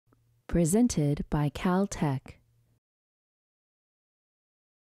Presented by Caltech.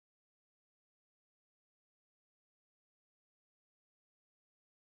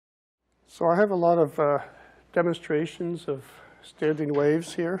 So I have a lot of demonstrations of standing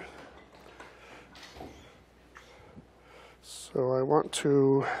waves here. So I want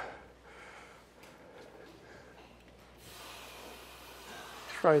to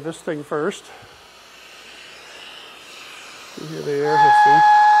try this thing first. You hear the air hissing,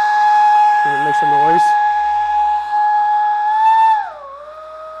 and it makes a noise.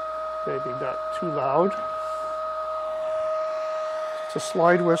 Maybe not too loud. It's a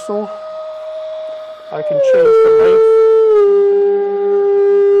slide whistle. I can change the length.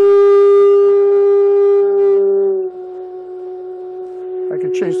 I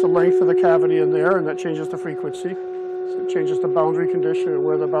can change the length of the cavity in there, and that changes the frequency. So it changes the boundary condition,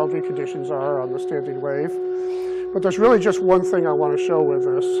 where the boundary conditions are on the standing wave. But there's really just one thing I want to show with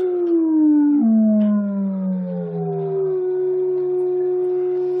this.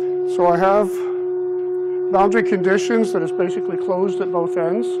 So I have boundary conditions that is basically closed at both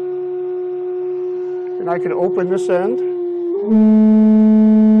ends. And I can open this end.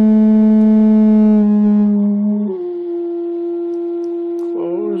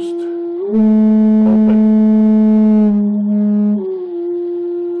 Closed, open.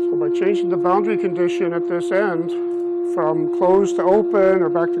 So by changing the boundary condition at this end from closed to open or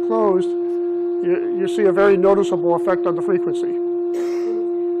back to closed, you see a very noticeable effect on the frequency.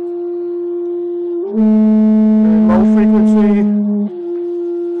 Low frequency,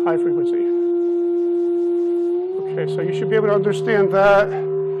 high frequency. Okay, so you should be able to understand that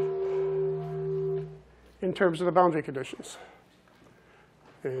in terms of the boundary conditions.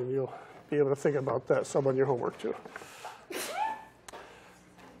 And you'll be able to think about that some on your homework too.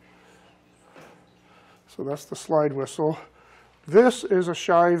 So that's the slide whistle. This is a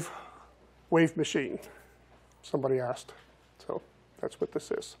Shive wave machine, somebody asked. So that's what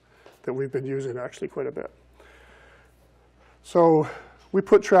this is, that we've been using actually quite a bit. So we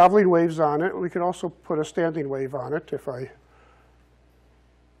put traveling waves on it. We could also put a standing wave on it if I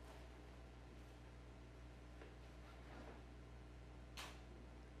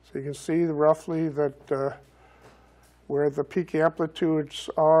so you can see roughly that where the peak amplitudes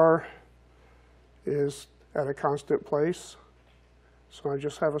are is at a constant place. So I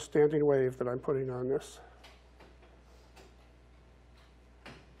just have a standing wave that I'm putting on this.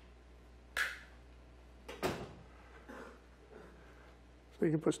 So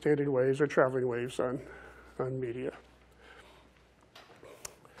you can put standing waves or traveling waves on media.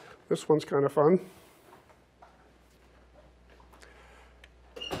 This one's kind of fun.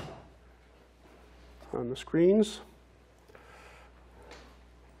 On the screens.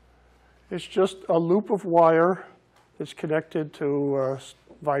 It's just a loop of wire that's connected to a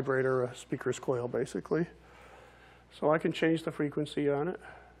vibrator, a speaker's coil, basically. So I can change the frequency on it.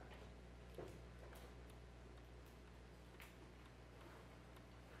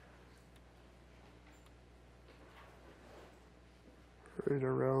 Right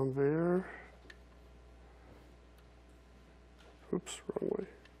around there. Oops, wrong way.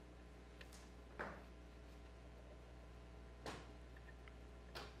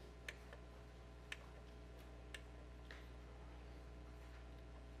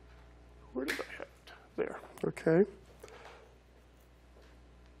 Where did I have it? There, okay.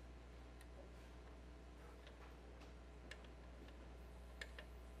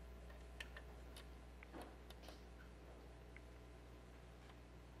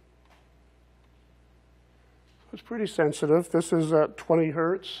 It's pretty sensitive. This is at 20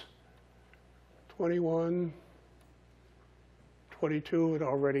 hertz, 21, 22. It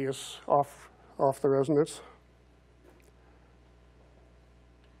already is off the resonance.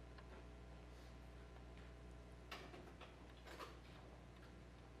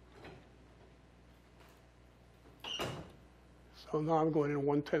 So now I'm going in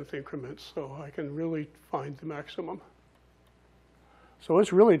 1/10 increments, so I can really find the maximum. So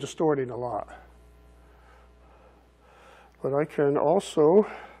it's really distorting a lot. But I can also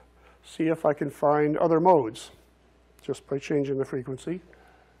see if I can find other modes just by changing the frequency.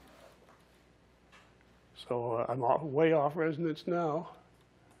 So I'm way off resonance now.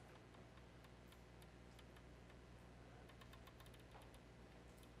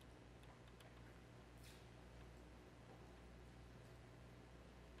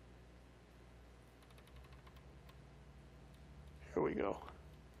 Here we go.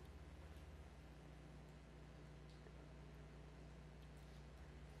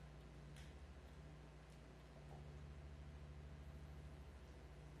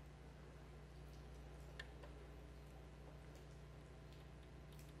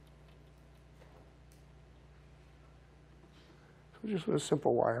 just with a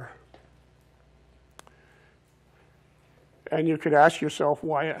simple wire. And you could ask yourself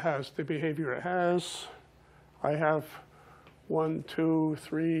why it has the behavior it has. I have 1, 2,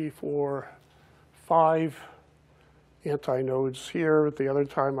 3, 4, 5 antinodes here. At the other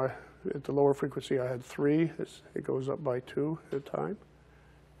time, at the lower frequency, I had 3. It goes up by 2 at a time.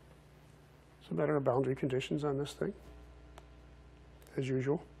 So better boundary conditions on this thing, as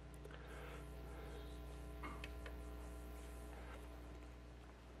usual.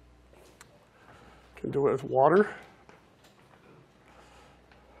 Can do it with water.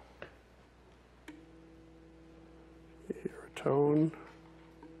 Hear a tone.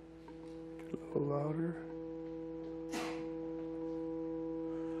 Get a little louder.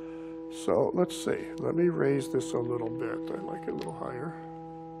 So let's see. Let me raise this a little bit. I like it a little higher.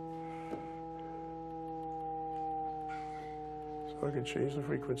 So I can change the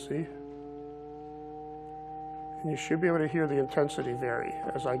frequency. And you should be able to hear the intensity vary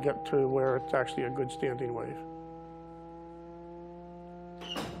as I get to where it's actually a good standing wave.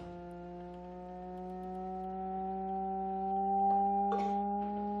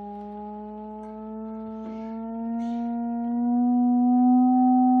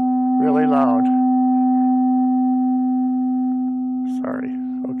 Really loud. Sorry.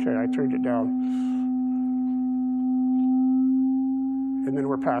 Okay, I turned it down. And then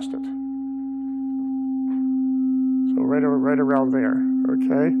we're past it. So right around there,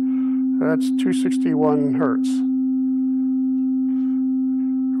 okay? That's 261 hertz.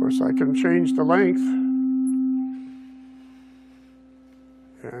 Of course, I can change the length,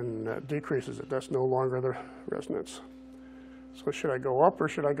 and that decreases it. That's no longer the resonance. So should I go up or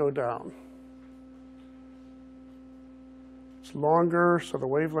should I go down? It's longer, so the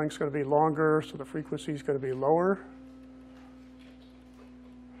wavelength's going to be longer, so the frequency is going to be lower.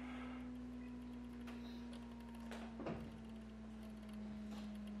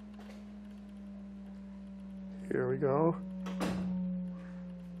 Here we go.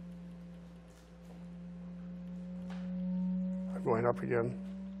 I'm going up again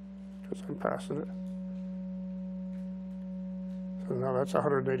because I'm passing it. So now that's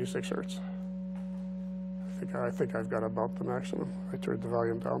 186 hertz. I think I've got about the maximum. I turned the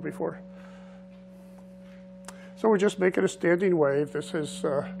volume down before. So we're just making a standing wave. This is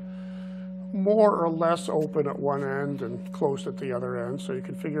more or less open at one end and closed at the other end, so you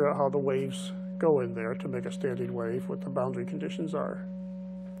can figure out how the waves go in there to make a standing wave, what the boundary conditions are.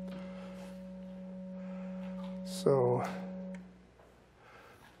 So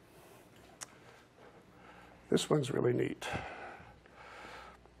this one's really neat.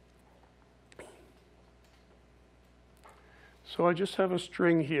 So I just have a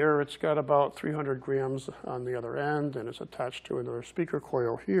string here. It's got about 300 grams on the other end, and it's attached to another speaker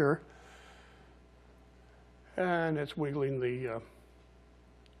coil here. And it's wiggling the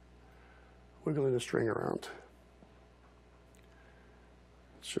string around.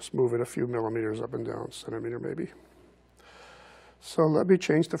 Let's just move it a few millimeters up and down, centimeter maybe. So let me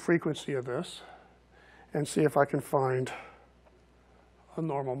change the frequency of this and see if I can find a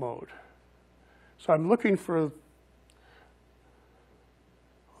normal mode. So I'm looking for,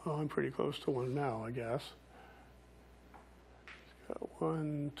 well, I'm pretty close to one now, I guess. It's got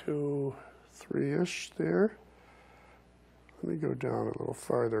 1, 2, 3-ish there. Let me go down a little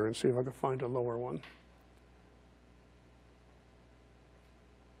farther and see if I can find a lower one.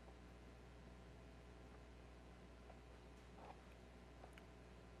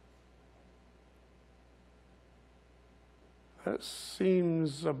 That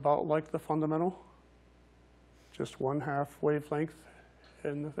seems about like the fundamental. Just 1/2 wavelength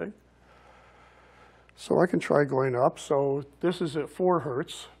in the thing. So I can try going up. So this is at 4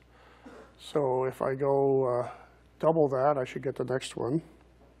 hertz. So if I go double that, I should get the next one.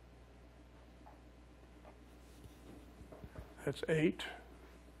 That's 8.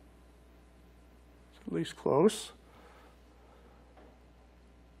 It's at least close.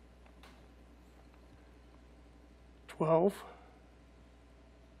 12.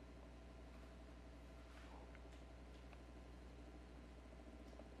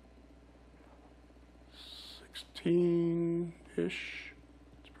 16-ish.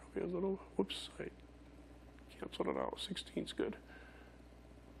 It's probably a little, whoops, I canceled it out. 16's good.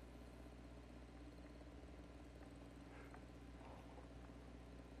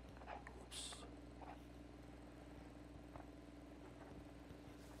 Oops.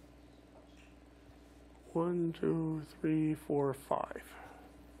 One, 2, 3, 4, 5.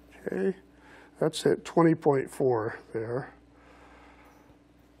 Okay, that's at 20.4 there.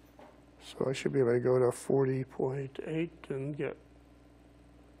 So I should be able to go to 40.8 and get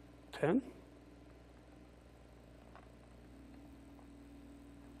 10.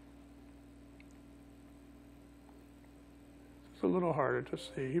 little harder to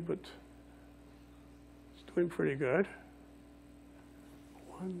see, but it's doing pretty good.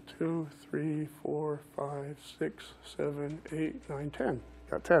 1, 2, 3, 4, 5, 6, 7, 8, 9, 10.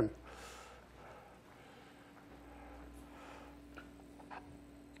 Got 10.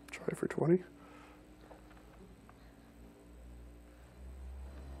 Try for 20.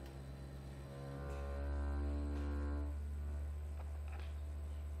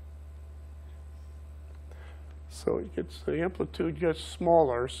 So the amplitude gets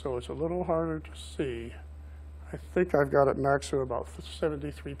smaller, so it's a little harder to see. I think I've got it maxed to about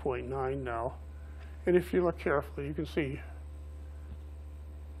 73.9 now. And if you look carefully, you can see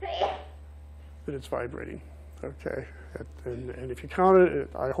that it's vibrating. Okay, and if you count it,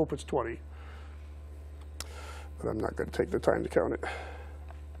 I hope it's 20. But I'm not going to take the time to count it.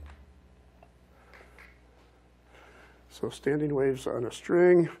 So standing waves on a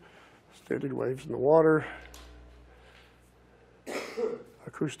string, standing waves in the water,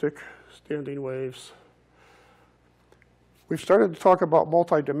 acoustic standing waves. We've started to talk about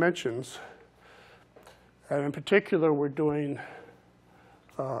multi-dimensions, and in particular, we're doing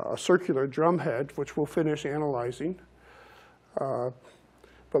a circular drumhead, which we'll finish analyzing. But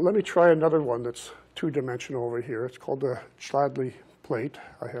let me try another one that's two-dimensional over here. It's called the Chladni plate.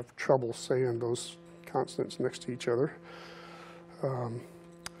 I have trouble saying those consonants next to each other.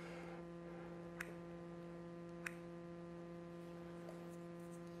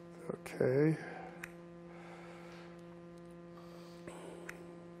 Okay.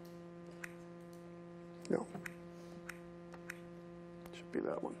 No. Should be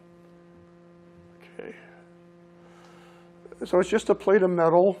that one. Okay. So it's just a plate of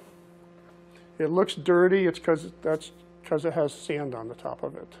metal. It looks dirty. It's because it has sand on the top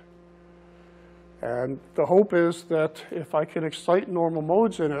of it. And the hope is that if I can excite normal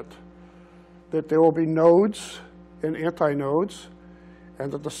modes in it, that there will be nodes and antinodes,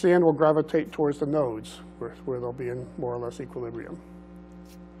 and that the sand will gravitate towards the nodes, where they'll be in more or less equilibrium.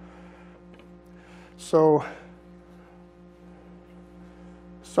 So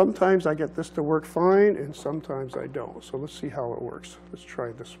sometimes I get this to work fine, and sometimes I don't. So let's see how it works. Let's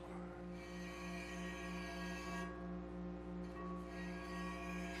try this one.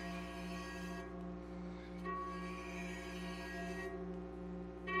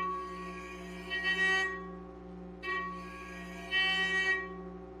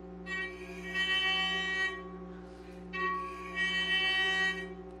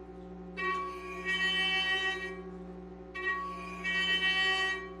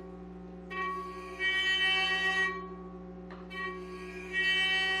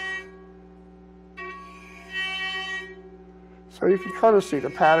 So you can kind of see the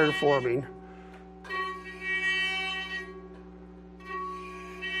pattern forming.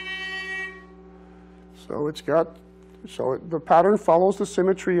 So the pattern follows the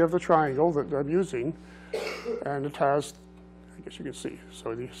symmetry of the triangle that I'm using, and it has, I guess you can see.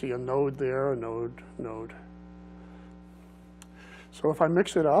 So you see a node there, a node, node. So if I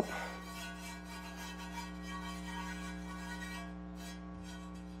mix it up,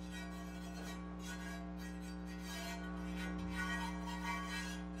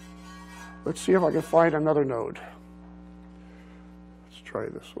 let's see if I can find another node. Let's try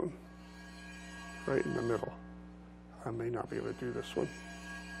this one, right in the middle. I may not be able to do this one.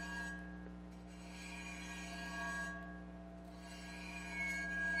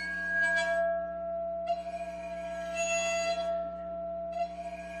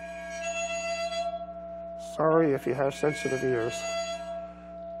 Sorry if you have sensitive ears.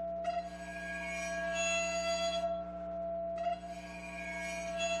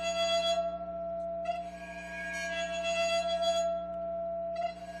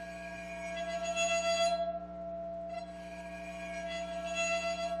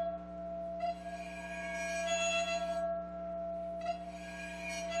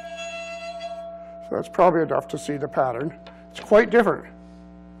 So that's probably enough to see the pattern. It's quite different.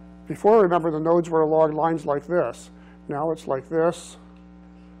 Before, remember, the nodes were along lines like this. Now it's like this.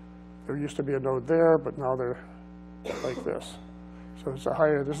 There used to be a node there, but now they're like this. So it's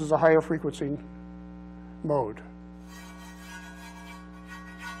this is a higher frequency mode.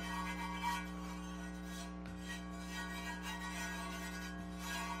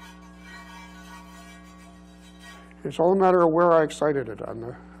 It's all a matter of where I excited it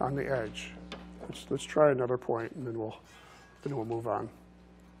on the edge. Let's try another point, and then we'll move on.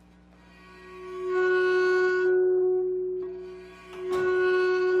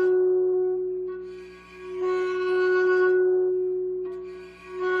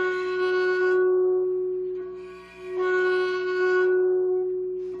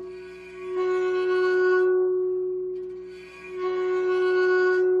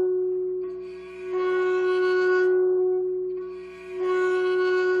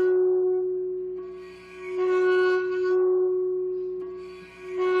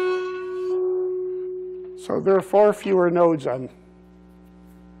 So there are far fewer nodes on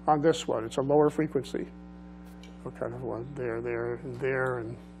this one. It's a lower frequency. So kind of one there,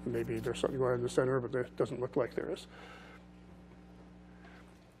 and maybe there's something right in the center, but it doesn't look like there is.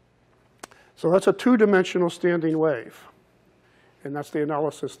 So that's a two-dimensional standing wave. And that's the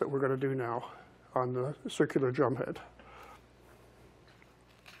analysis that we're going to do now on the circular drumhead.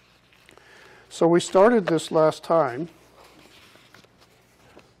 So we started this last time.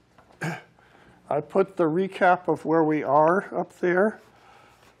 I put the recap of where we are up there.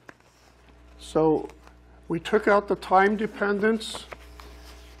 So we took out the time dependence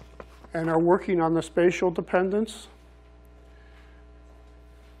and are working on the spatial dependence.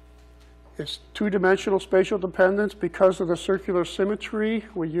 It's two-dimensional spatial dependence. Because of the circular symmetry,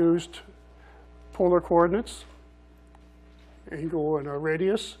 we used polar coordinates, angle and a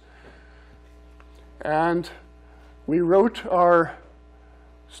radius. And we wrote our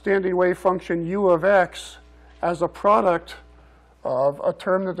standing wave function u of x as a product of a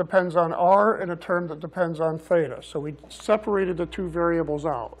term that depends on r and a term that depends on theta. So we separated the two variables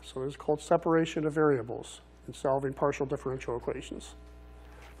out. So this is called separation of variables in solving partial differential equations.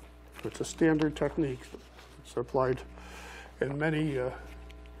 It's a standard technique. It's applied in many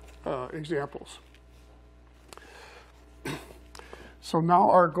examples. So now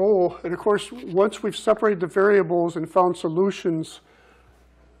our goal, and of course, once we've separated the variables and found solutions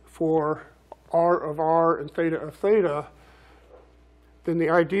for r of r and theta of theta, then the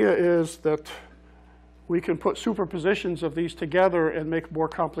idea is that we can put superpositions of these together and make more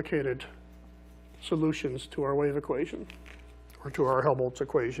complicated solutions to our wave equation, or to our Helmholtz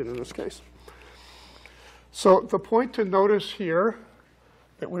equation in this case. So the point to notice here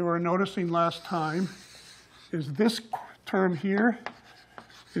that we were noticing last time is this term here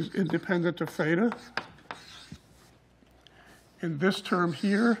is independent of theta, and this term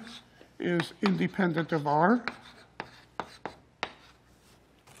here is independent of r.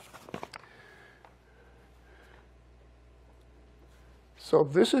 So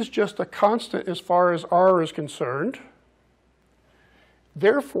this is just a constant as far as r is concerned.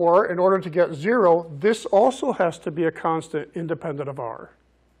 Therefore, in order to get 0, this also has to be a constant independent of r.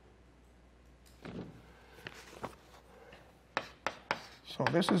 So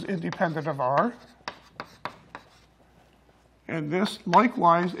this is independent of r. And this,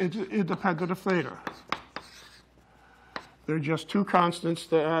 likewise, is independent of theta. They're just two constants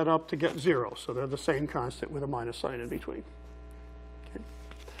that add up to get 0. So they're the same constant with a minus sign in between. Okay.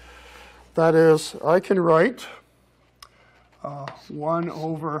 That is, I can write 1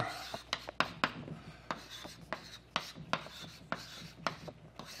 over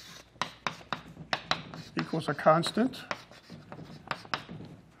equals a constant.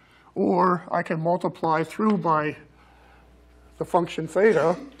 Or I can multiply through by the function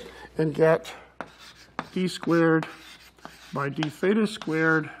theta and get d squared by d theta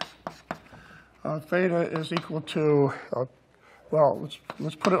squared. Theta is equal to, well,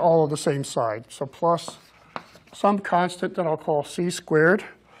 let's put it all on the same side. So plus some constant that I'll call c squared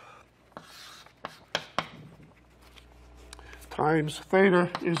times theta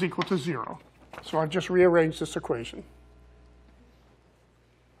is equal to 0. So I've just rearranged this equation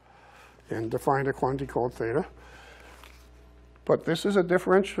and defined a quantity called theta. But this is a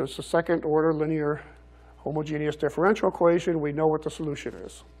differential. It's a second order linear homogeneous differential equation. We know what the solution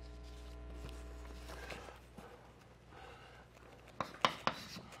is.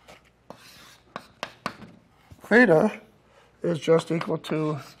 Theta is just equal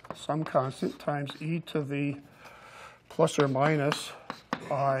to some constant times e to the plus or minus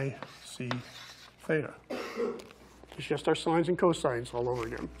I c theta. It's just our sines and cosines all over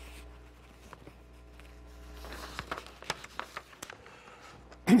again.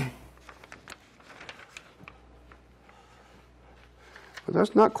 But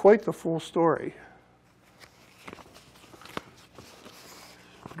that's not quite the full story.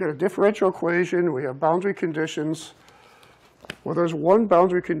 We've got a differential equation, we have boundary conditions. Well, there's one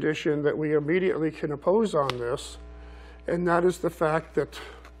boundary condition that we immediately can impose on this, and that is the fact that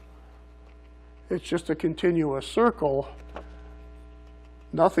it's just a continuous circle.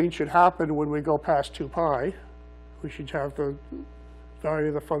 Nothing should happen when we go past 2 pi. We should have the value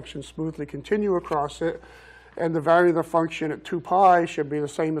of the function smoothly continue across it, and the value of the function at 2 pi should be the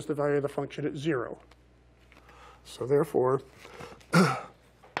same as the value of the function at 0. So therefore,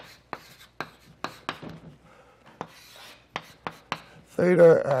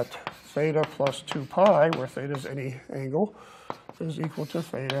 theta at theta plus 2 pi, where theta is any angle, is equal to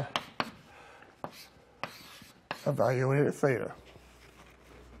theta evaluated at theta.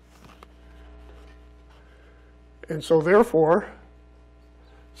 And so therefore,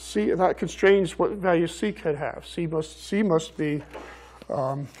 C, that constrains what value C could have. C must be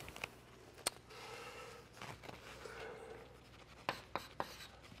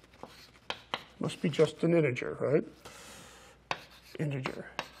just an integer, right? Integer,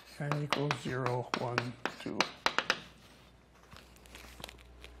 n equals 0, 1, 2.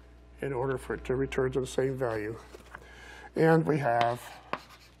 In order for it to return to the same value. And we have,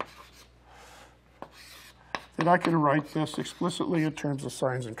 then I can write this explicitly in terms of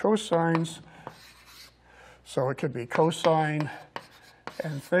sines and cosines. So it could be cosine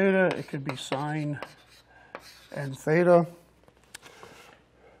and theta, it could be sine and theta.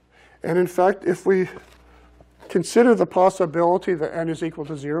 And in fact, if we consider the possibility that n is equal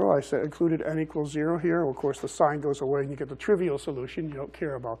to 0, I said included n equals 0 here. Well, of course, the sign goes away and you get the trivial solution. You don't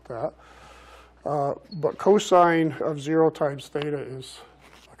care about that. But cosine of 0 times theta is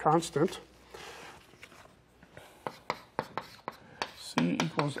a constant. C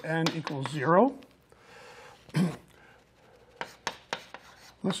equals n equals 0.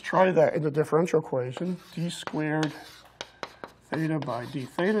 Let's try that in the differential equation. D squared theta by d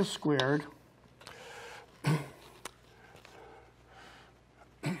theta squared.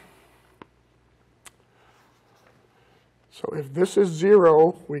 So if this is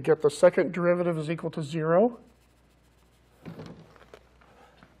 0, we get the second derivative is equal to 0.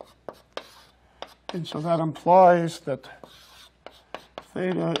 And so that implies that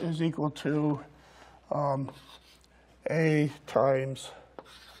theta is equal to a times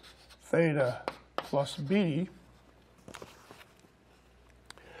theta plus b.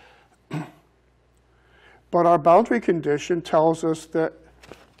 But our boundary condition tells us that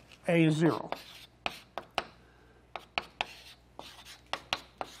a is 0.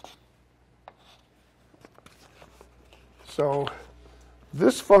 So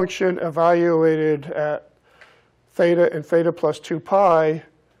this function evaluated at theta and theta plus 2 pi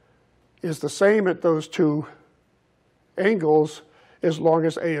is the same at those two angles as long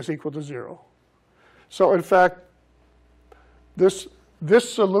as a is equal to 0. So in fact, this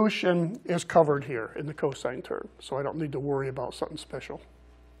solution is covered here in the cosine term, so I don't need to worry about something special.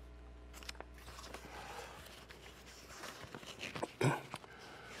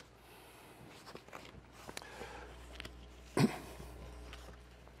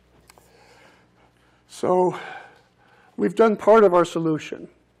 So we've done part of our solution.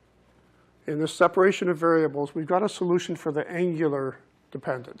 In this separation of variables, we've got a solution for the angular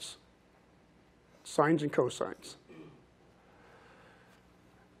dependence, sines and cosines.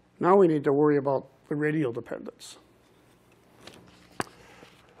 Now we need to worry about the radial dependence.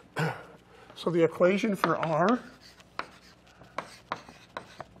 So the equation for R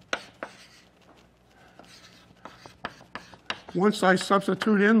once I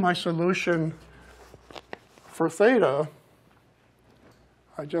substitute in my solution for theta,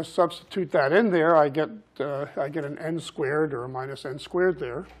 I just substitute that in there. I get an n squared or a minus n squared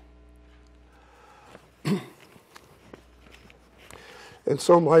there. And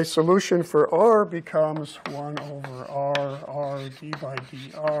so my solution for R becomes 1 over R d by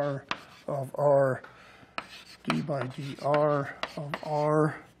dr of R d by dr of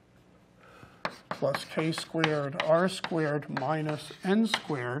R plus k squared R squared minus n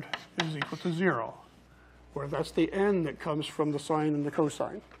squared is equal to 0, where that's the n that comes from the sine and the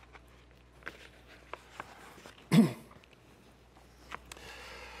cosine.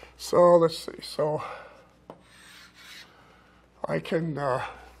 So let's see. So I can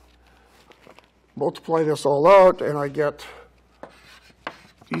multiply this all out, and I get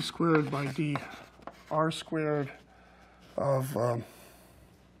d squared by d r squared of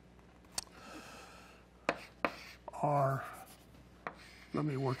r. Let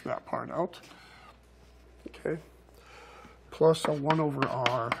me work that part out. Okay, plus a 1 over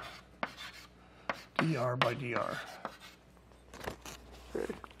r dr by dr.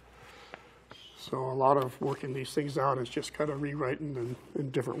 Okay. So a lot of working these things out is just kind of rewriting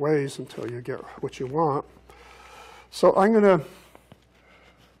in different ways until you get what you want. So I'm gonna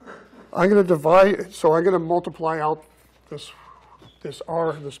divide. So I'm gonna multiply out this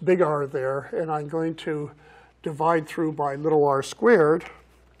r, this big R there, and I'm going to divide through by little r squared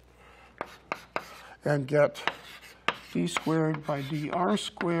and get d squared by dr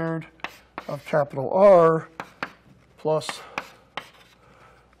squared of capital R plus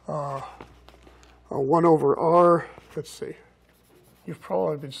a 1 over r. Let's see. You've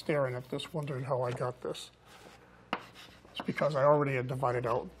probably been staring at this, wondering how I got this. It's because I already had divided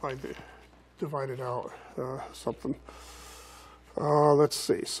out something. Let's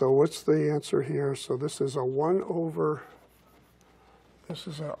see. So what's the answer here? So this is a 1 over. This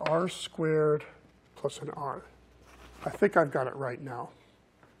is a r squared plus an r. I think I've got it right now.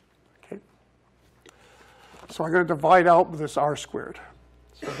 So I'm going to divide out this r squared.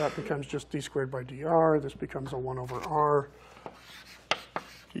 So that becomes just d squared by dr. This becomes a 1 over r,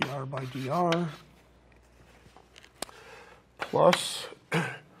 dr by dr, plus,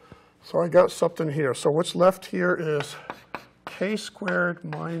 so I got something here. So what's left here is k squared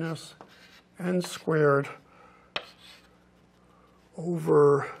minus n squared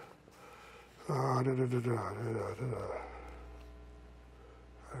over, I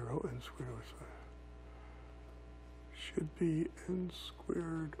wrote n squared. Should be n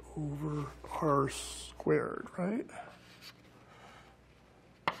squared over r squared, right?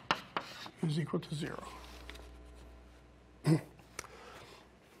 Is equal to 0.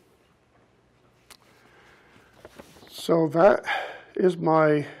 So that is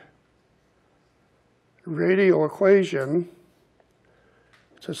my radial equation.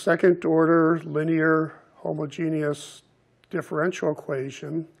 It's a second order linear homogeneous differential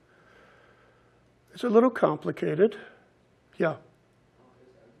equation. It's a little complicated. Yeah. Is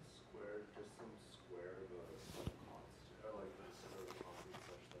n squared just some square of a constant, or like the center of the constant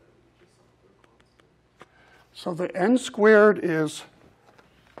such that it would be just some other constant? So the n squared is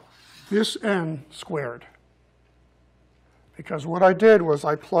this n squared. Because what I did was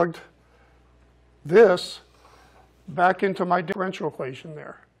I plugged this back into my differential equation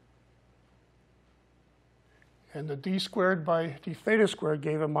there. And the d squared by d theta squared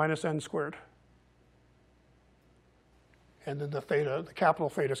gave a minus n squared. And then the capital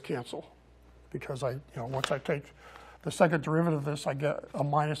thetas cancel. Because once I take the second derivative of this, I get a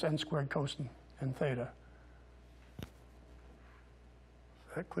minus n squared cosine n theta.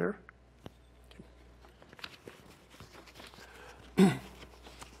 Is that clear?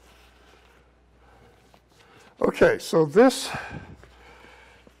 Okay, so this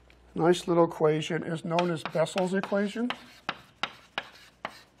nice little equation is known as Bessel's equation.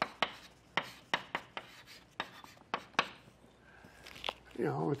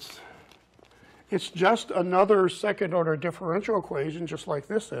 It's just another second order differential equation, just like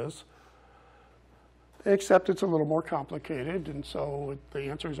this is, except it's a little more complicated, and so the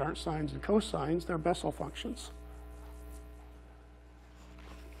answers aren't sines and cosines, they're Bessel functions.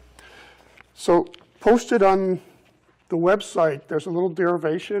 So posted on the website, there's a little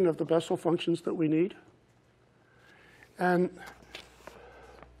derivation of the Bessel functions that we need. And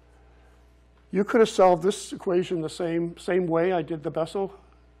you could have solved this equation the same way I did the Bessel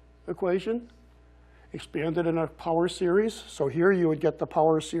equation, expanded in a power series. So here you would get the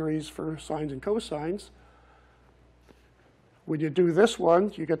power series for sines and cosines. When you do this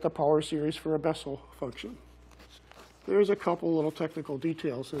one, you get the power series for a Bessel function. There's a couple little technical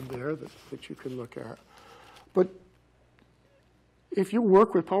details in there that you can look at. But if you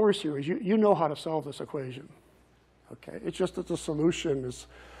work with power series, you know how to solve this equation. Okay, it's just that the solution is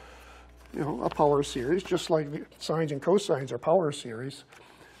a power series, just like the sines and cosines are power series.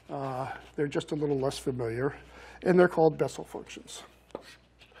 They're just a little less familiar, and they're called Bessel functions.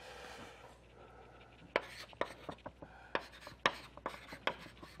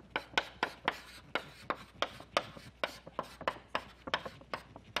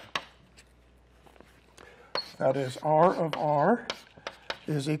 That is, R of R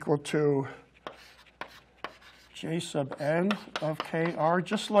is equal to J sub n of KR.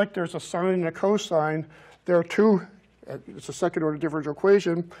 Just like there's a sine and a cosine, there are two, it's a second order differential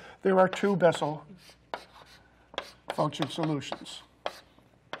equation, there are two Bessel function solutions.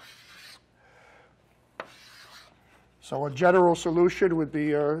 So a general solution would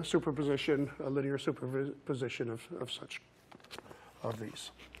be a superposition, a linear superposition of these.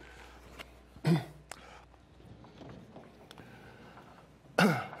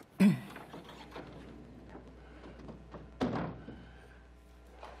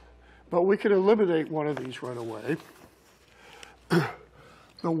 But we could eliminate one of these right away.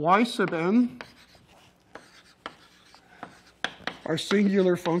 The y sub n are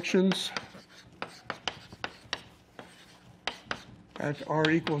singular functions at r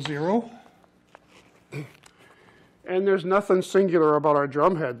equals 0. And there's nothing singular about our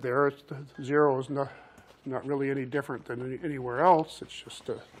drumhead there. 0 is not really any different than anywhere else. It's just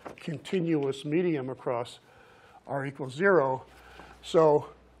a continuous medium across r equals 0. So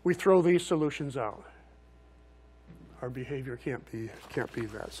we throw these solutions out. Our behavior can't be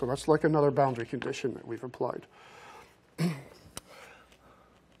that. So that's like another boundary condition that we've applied.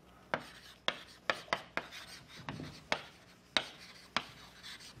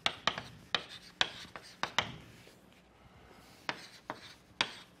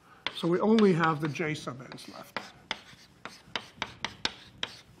 So we only have the J sub n's left.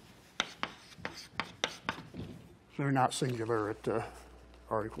 They're not singular at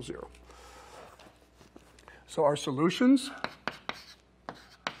r equals 0. So our solutions.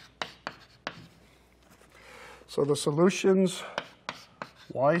 So the solutions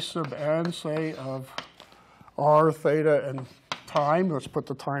y sub n, say, of r, theta, and time, let's put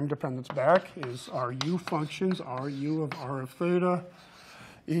the time dependence back, is our u functions, ru of r of theta,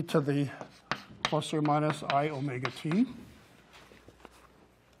 e to the plus or minus I omega t.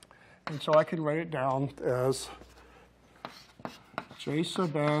 And so I can write it down as j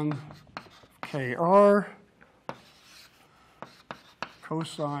sub n kr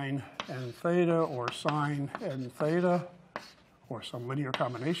cosine n theta or sine n theta, or some linear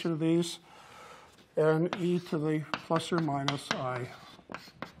combination of these, and e to the plus or minus I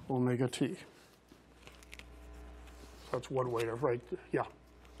omega t. So that's one way to write, yeah.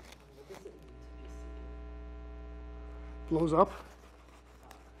 Blows up.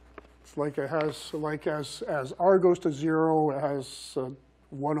 It's like it has, like as r goes to 0, it has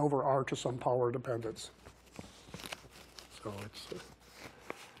 1 over r to some power dependence. So it's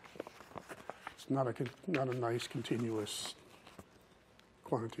not a nice continuous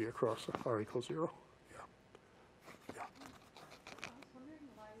quantity across r equals 0. Yeah. Yeah. I was wondering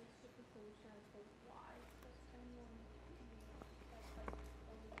why the supersolution is y plus n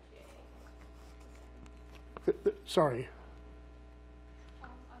j. Sorry. I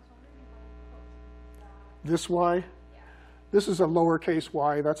was wondering why This y? yeah. This is a lowercase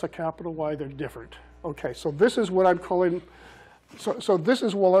y. That's a capital Y. They're different. Okay, so this is what I'm calling. So this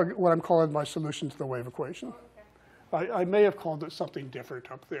is what I'm calling my solution to the wave equation. I may have called it something different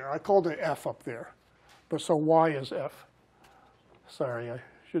up there. I called it f up there, but so y is f. Sorry, I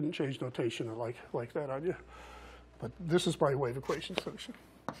shouldn't change notation like that on you. But this is my wave equation solution.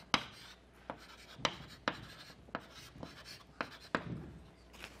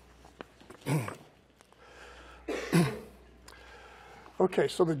 Okay,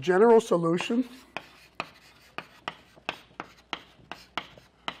 so the general solution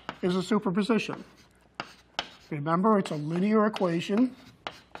is a superposition. Remember, it's a linear equation.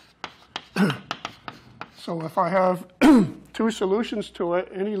 So if I have two solutions to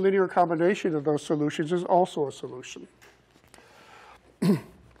it, any linear combination of those solutions is also a solution.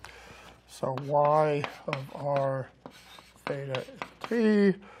 So y of r theta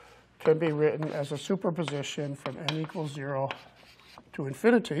t can be written as a superposition from n equals 0 to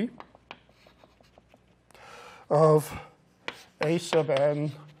infinity of a sub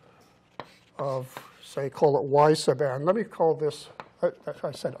n of, say, call it y sub n. Let me call this,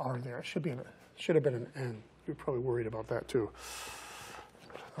 I said r there. It should have been an n. You're probably worried about that too.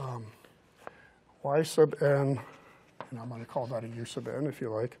 Y sub n, and I'm going to call that a u sub n if you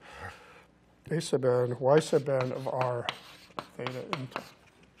like. A sub n, y sub n of r theta into.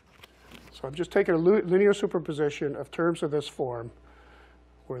 So I'm just taking a linear superposition of terms of this form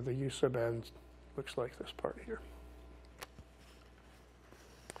where the u sub n looks like this part here.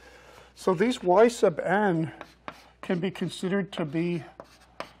 So these y sub n can be considered to be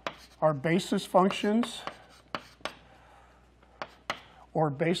our basis functions or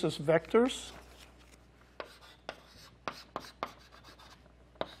basis vectors.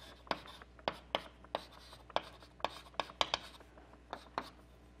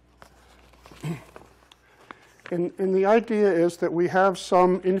 And the idea is that we have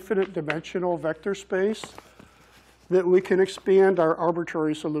some infinite dimensional vector space that we can expand our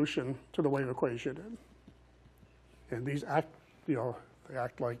arbitrary solution to the wave equation in. And these act, they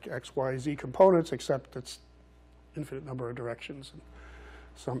act like x, y, z components, except it's infinite number of directions and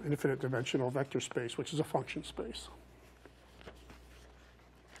some infinite dimensional vector space, which is a function space.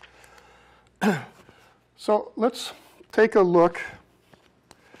 So let's take a look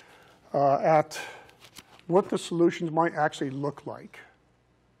at what the solutions might actually look like.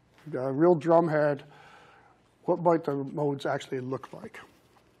 A real drumhead, what might the modes actually look like?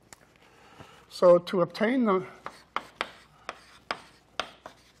 So to obtain the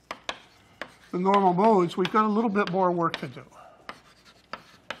normal modes, we've got a little bit more work to do.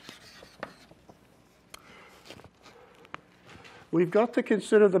 We've got to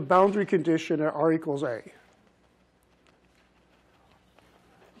consider the boundary condition at r equals a.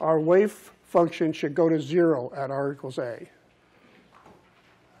 Our wave function should go to 0 at r equals a.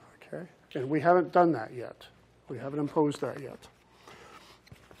 Okay, and we haven't done that yet. We haven't imposed that yet.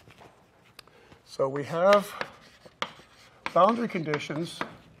 So we have boundary conditions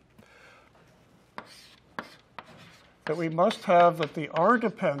that we must have that the r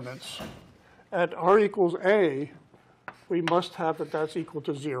dependence at r equals a, we must have that that's equal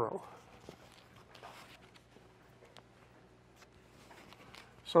to 0.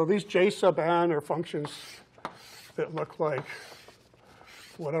 So these j sub n are functions that look like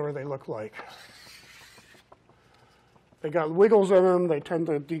whatever they look like. They got wiggles in them. They tend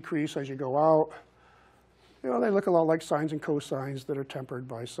to decrease as you go out. You know, they look a lot like sines and cosines that are tempered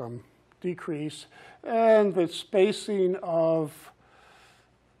by some decrease. And the spacing of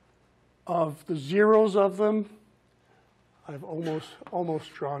the zeros of them, I've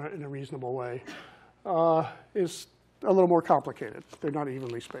almost drawn it in a reasonable way, is a little more complicated. They're not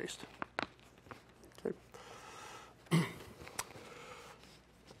evenly spaced. Okay.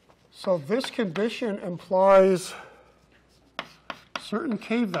 So this condition implies certain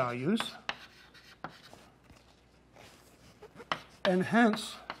k values, and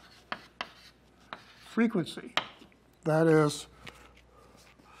hence frequency. That is,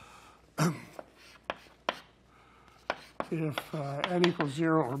 if n equals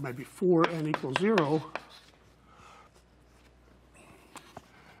 0, or maybe for n equals 0,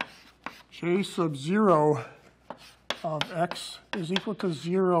 j sub 0 of x is equal to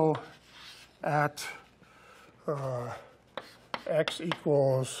 0 at x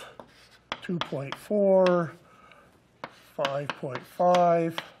equals 2.4,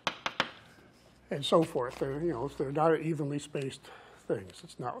 5.5, and so forth. They're not evenly spaced things.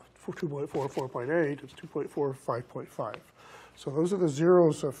 It's not 2.4, 4.8, it's 2.4, 5.5. So those are the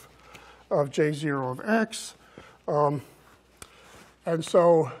zeros of J0 of x. And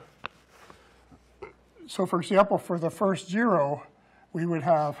so for example, for the first 0, we would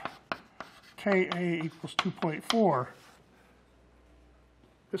have Ka equals 2.4.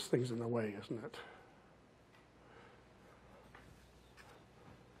 This thing's in the way, isn't it?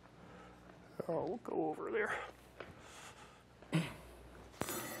 Oh, we'll go over there.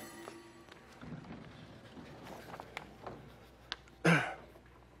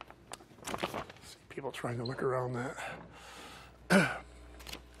 See people trying to look around that.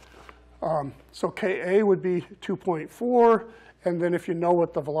 So Ka would be 2.4, and then if you know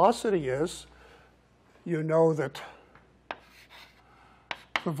what the velocity is, you know that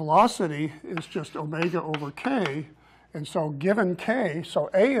the velocity is just omega over k, and so given k, so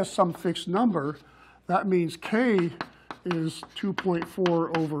a is some fixed number, that means k is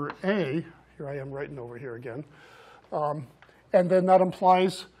 2.4 over a. Here I am writing over here again. And then that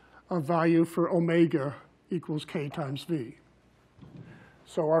implies a value for omega equals k times v.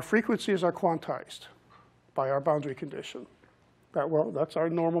 So our frequencies are quantized by our boundary condition. That's our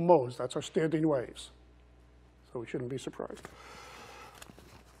normal modes. That's our standing waves. So we shouldn't be surprised.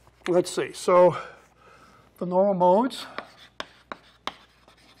 Let's see. So the normal modes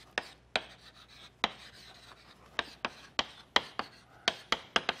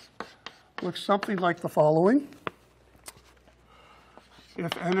look something like the following.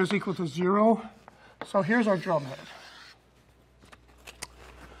 If n is equal to 0, so here's our drumhead.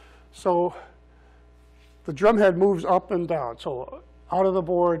 So the drumhead moves up and down, so out of the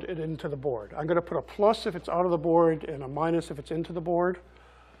board and into the board. I'm going to put a plus if it's out of the board and a minus if it's into the board.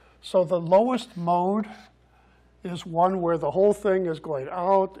 So the lowest mode is one where the whole thing is going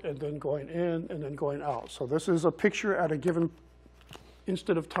out and then going in and then going out. So this is a picture at a given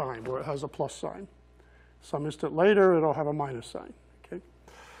instant of time where it has a plus sign. Some instant later, it'll have a minus sign. Okay?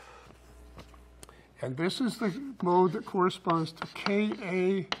 And this is the mode that corresponds to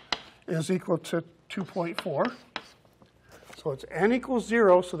Ka is equal to 2.4. So it's n equals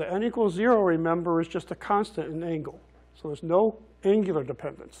 0. So the n equals 0, remember, is just a constant in angle. So there's no angular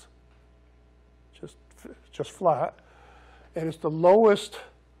dependence, just flat. And it's the lowest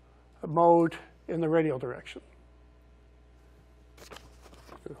mode in the radial direction.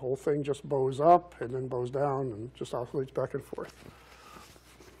 The whole thing just bows up and then bows down and just oscillates back and forth.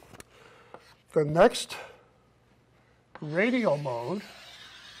 The next radial mode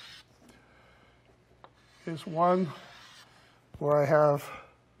is one where I have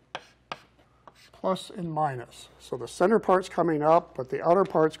plus and minus. So the center part's coming up, but the outer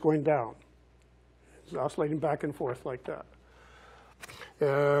part's going down. It's oscillating back and forth like that.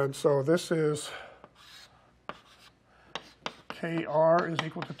 And so this is Kr is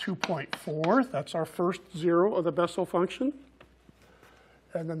equal to 2.4. That's our first 0 of the Bessel function.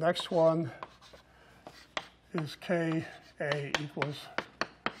 And the next one is Ka equals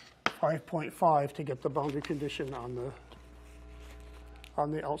 5.5 to get the boundary condition on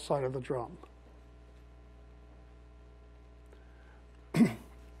the outside of the drum.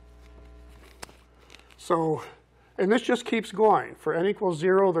 So, and this just keeps going. For n equals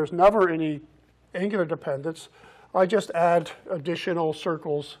 0, there's never any angular dependence. I just add additional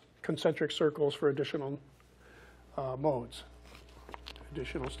circles, concentric circles for additional modes,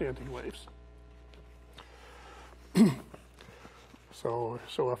 additional standing waves. So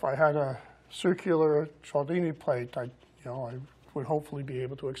if I had a circular Chladni plate, I would hopefully be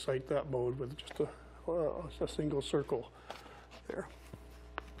able to excite that mode with just a single circle there.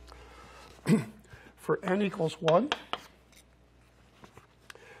 For n equals 1,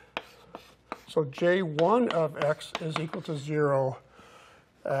 so J1 of x is equal to 0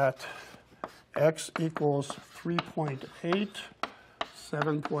 at x equals 3.8,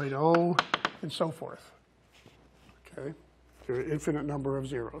 7.0, and so forth. Okay? There are an infinite number of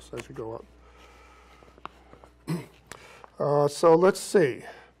zeros as you go up. So let's see.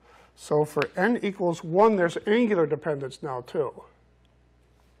 So for n equals 1, there's angular dependence now, too.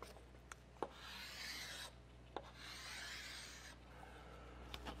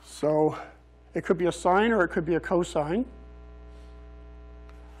 So it could be a sine or it could be a cosine.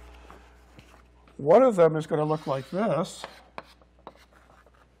 One of them is going to look like this.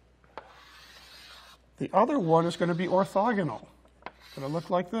 The other one is going to be orthogonal. It's going to look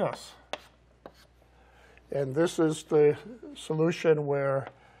like this. And this is the solution where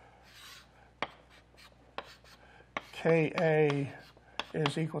Ka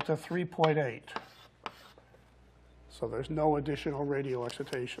is equal to 3.8. So there's no additional radial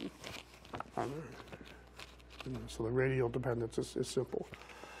excitation. So the radial dependence is simple.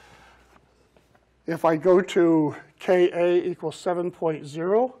 If I go to Ka equals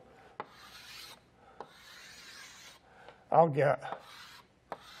 7.0, I'll get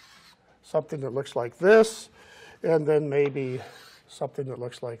something that looks like this, and then maybe something that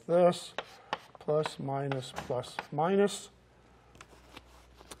looks like this, plus, minus, plus, minus.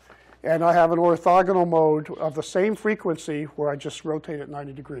 And I have an orthogonal mode of the same frequency where I just rotate it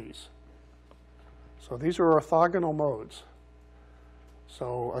 90 degrees. So these are orthogonal modes.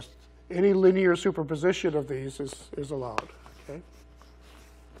 So any linear superposition of these is allowed. Okay?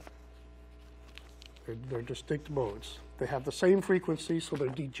 They're distinct modes. They have the same frequency, so they're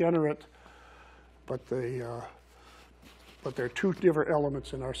degenerate, but they're two different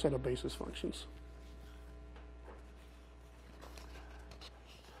elements in our set of basis functions.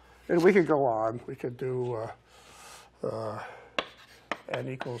 And we could go on. We could do n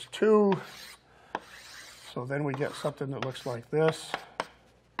equals 2. So then we get something that looks like this.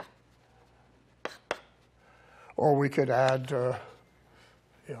 Or we could add,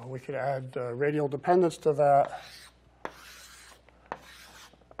 radial dependence to that.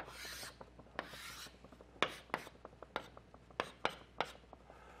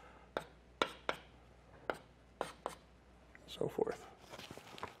 So forth.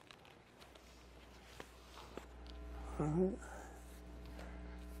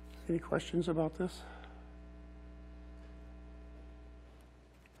 Any questions about this?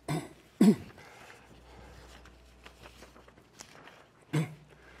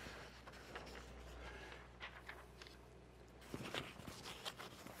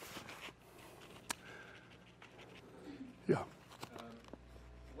 Yeah.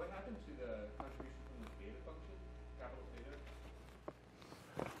 What happened to the contribution from the theta function, capital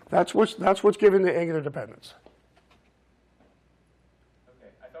theta? That's what's giving the angular dependence. Okay,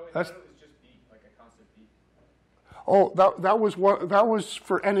 I thought it was just b, like a constant b. Oh, that was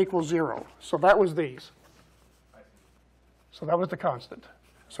for n equals 0. So that was these. I see. So that was the constant.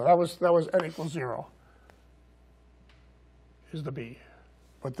 So that was n equals 0 is the b.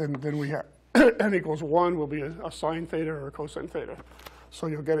 But then we have n equals 1 will be a sine theta or a cosine theta. So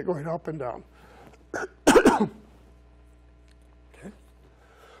you'll get it going up and down. Okay.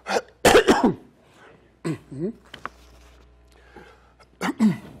 Mm-hmm.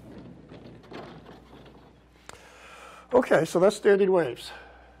 Okay, so that's standing waves.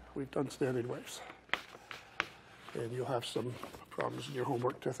 We've done standing waves. And you'll have some problems in your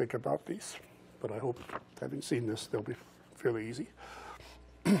homework to think about these. But I hope, having seen this, they'll be fairly easy.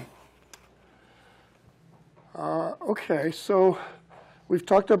 Okay, so we've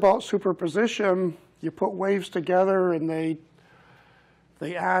talked about superposition. You put waves together and they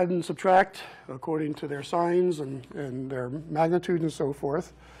add and subtract according to their signs and their magnitude and so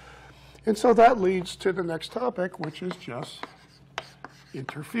forth. And so that leads to the next topic, which is just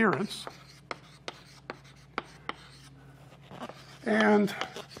interference. And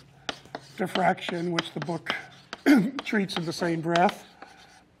diffraction, which the book treats in the same breath,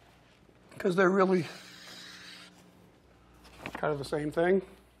 because they're really kind of the same thing.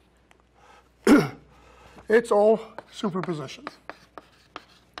 It's all superposition.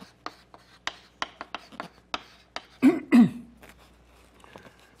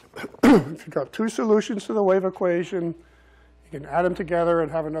 If you've got two solutions to the wave equation, you can add them together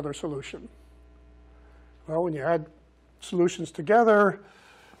and have another solution. Well, when you add solutions together,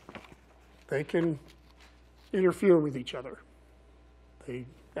 they can interfere with each other. They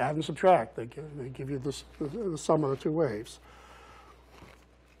add and subtract. They give you the sum of the two waves.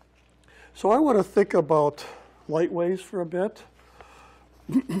 So I want to think about light waves for a bit.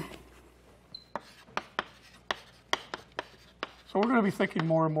 So we're going to be thinking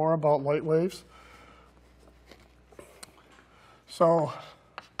more and more about light waves. So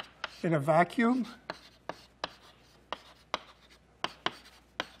in a vacuum,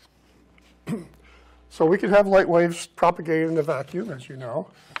 so we can have light waves propagate in a vacuum, as you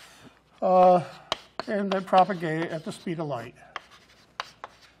know, and then propagate at the speed of light,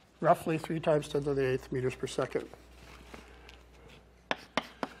 roughly 3 times 10 to the 8th meters per second.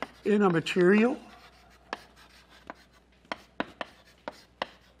 In a material,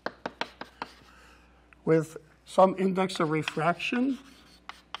 with some index of refraction,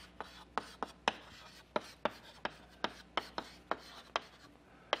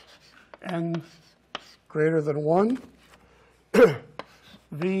 n greater than 1,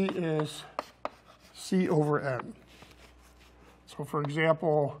 V is C over N. So for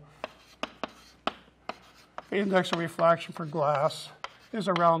example, the index of refraction for glass is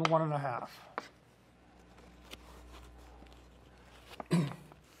around 1.5.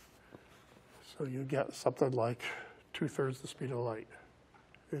 So you get something like 2/3 the speed of light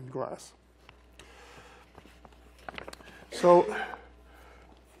in glass. So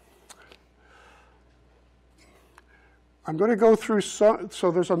I'm going to go through some,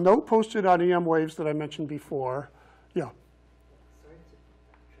 so there's a note posted on EM waves that I mentioned before. Yeah. Sorry to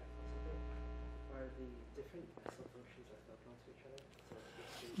backtrack a little bit. Are the different Bessel functions orthogonal to each other?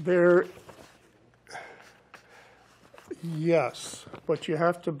 So They're, yes, but you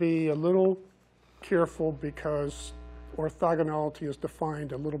have to be a little careful because orthogonality is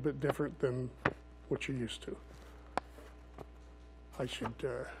defined a little bit different than what you're used to. I should,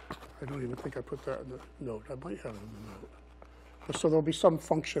 I don't even think I put that in the note. I might have it in the note. So there'll be some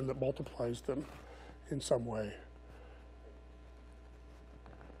function that multiplies them in some way.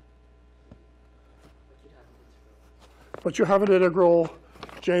 But you have an integral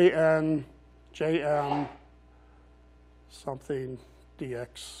Jn, Jm, something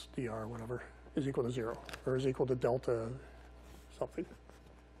dx, dr, whatever, is equal to 0, or is equal to delta something.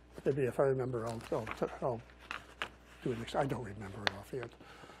 Maybe if I remember, I'll do it next. I don't remember it offhand.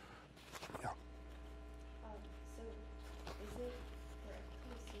 Yeah. So, is it correct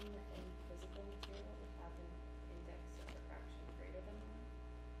to assume that any physical material would have an index of refraction greater than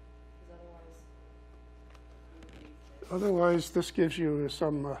 1? Because Otherwise, this gives you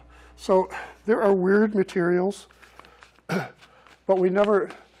some. So there are weird materials, but we never.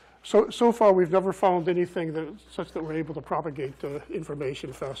 So far, we've never found anything that such that we're able to propagate the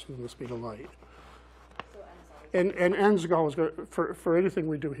information faster than the speed of light. And n's always going for anything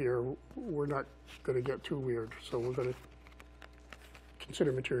we do here, we're not going to get too weird. So we're going to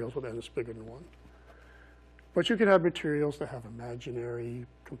consider materials with n is bigger than 1. But you can have materials that have imaginary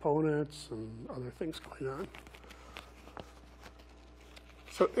components and other things going on.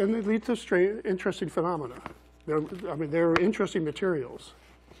 So, and they lead to interesting phenomena. They're interesting materials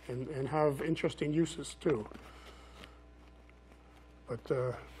and have interesting uses too. But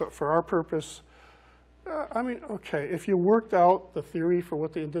for our purpose, okay, if you worked out the theory for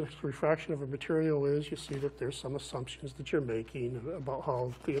what the index of refraction of a material is, you see that there's some assumptions that you're making about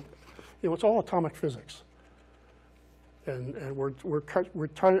how it's all atomic physics, and we're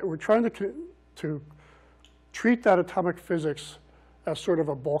trying to treat that atomic physics as sort of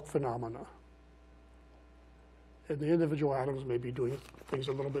a bulk phenomena, and the individual atoms may be doing things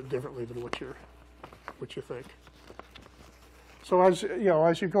a little bit differently than what you think. So as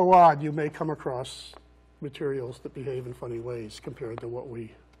you go on, you may come across materials that behave in funny ways compared to what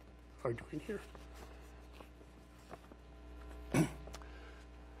we are doing here.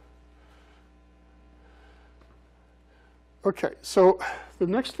 Okay, so the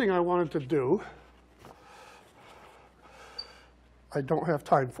next thing I wanted to do, I don't have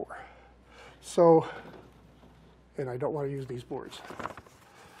time for. So, and I don't want to use these boards.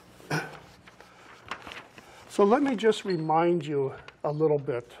 So let me just remind you a little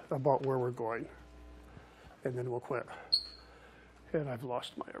bit about where we're going, and then we'll quit. And I've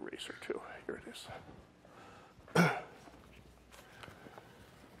lost my eraser too. Here it is.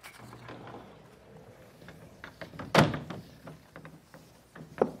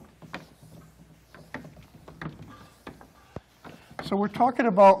 So we're talking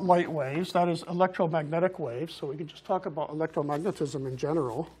about light waves, that is electromagnetic waves, so we can just talk about electromagnetism in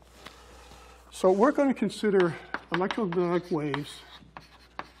general. So we're going to consider electromagnetic waves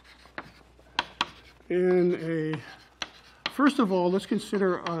in first of all, let's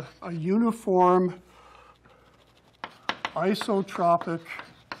consider a uniform isotropic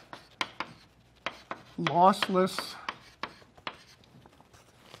lossless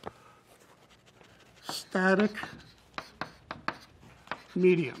static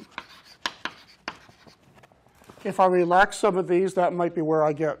medium. If I relax some of these, that might be where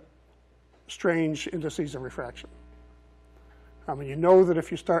I get strange indices of refraction. I mean, you know that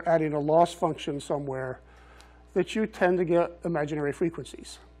if you start adding a loss function somewhere, that you tend to get imaginary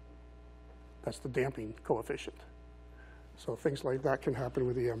frequencies. That's the damping coefficient. So things like that can happen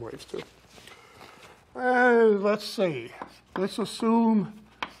with EM waves too. And let's see. Let's assume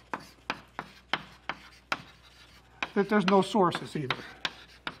that there's no sources either.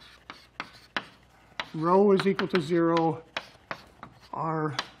 Rho is equal to 0.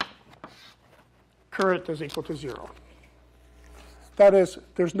 Our current is equal to 0. That is,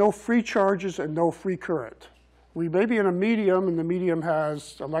 there's no free charges and no free current. We may be in a medium, and the medium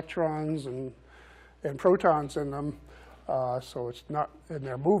has electrons and protons in them, so it's not, and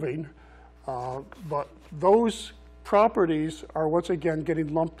they're moving. But those properties are once again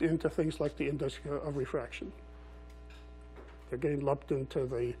getting lumped into things like the index of refraction. They're getting lumped into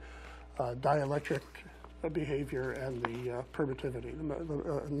the dielectric behavior and the permittivity,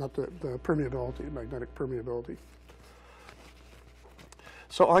 not the permeability, magnetic permeability.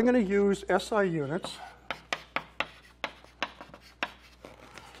 So I'm going to use SI units.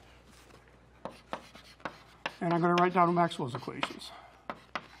 And I'm going to write down Maxwell's equations.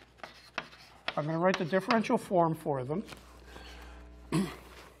 I'm going to write the differential form for them.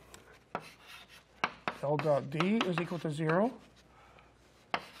 L dot D is equal to 0.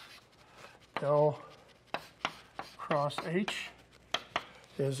 Del cross H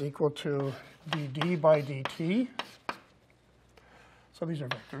is equal to dd by dt. So these are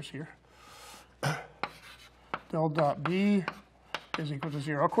vectors here. Del dot B is equal to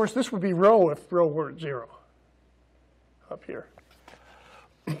 0. Of course, this would be rho if rho weren't 0 up here.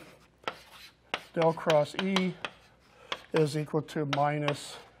 Del cross E is equal to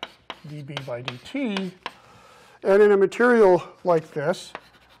minus dB by dt. And in a material like this,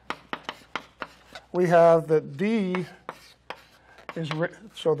 we have that D is,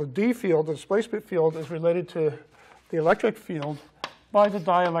 so the D field, the displacement field, is related to the electric field by the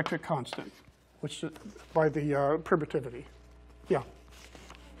dielectric constant, which is by the permittivity. Yeah.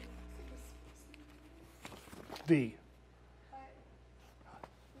 D.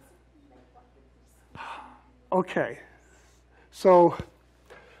 Okay. So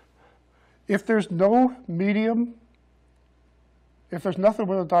if there's no medium, if there's nothing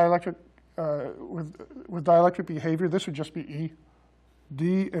with a dielectric with dielectric behavior, this would just be E.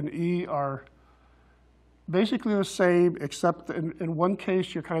 D and E are basically the same, except in one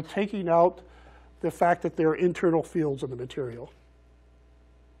case you're kind of taking out the fact that there are internal fields in the material.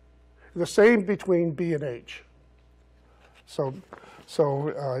 The same between B and H. So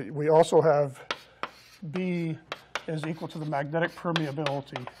we also have B is equal to the magnetic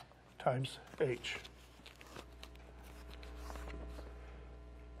permeability times H.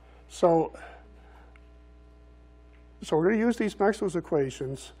 So we're going to use these Maxwell's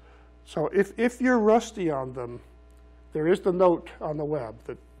equations. So if you're rusty on them, there is the note on the web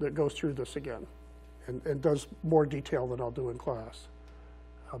that goes through this again and does more detail than I'll do in class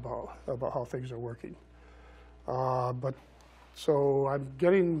about how things are working. But so I'm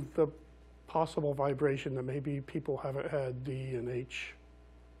getting the possible vibration that maybe people haven't had D and H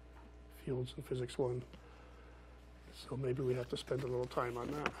fields in Physics 1. So maybe we have to spend a little time on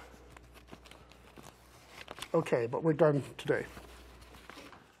that. Okay, but we're done today.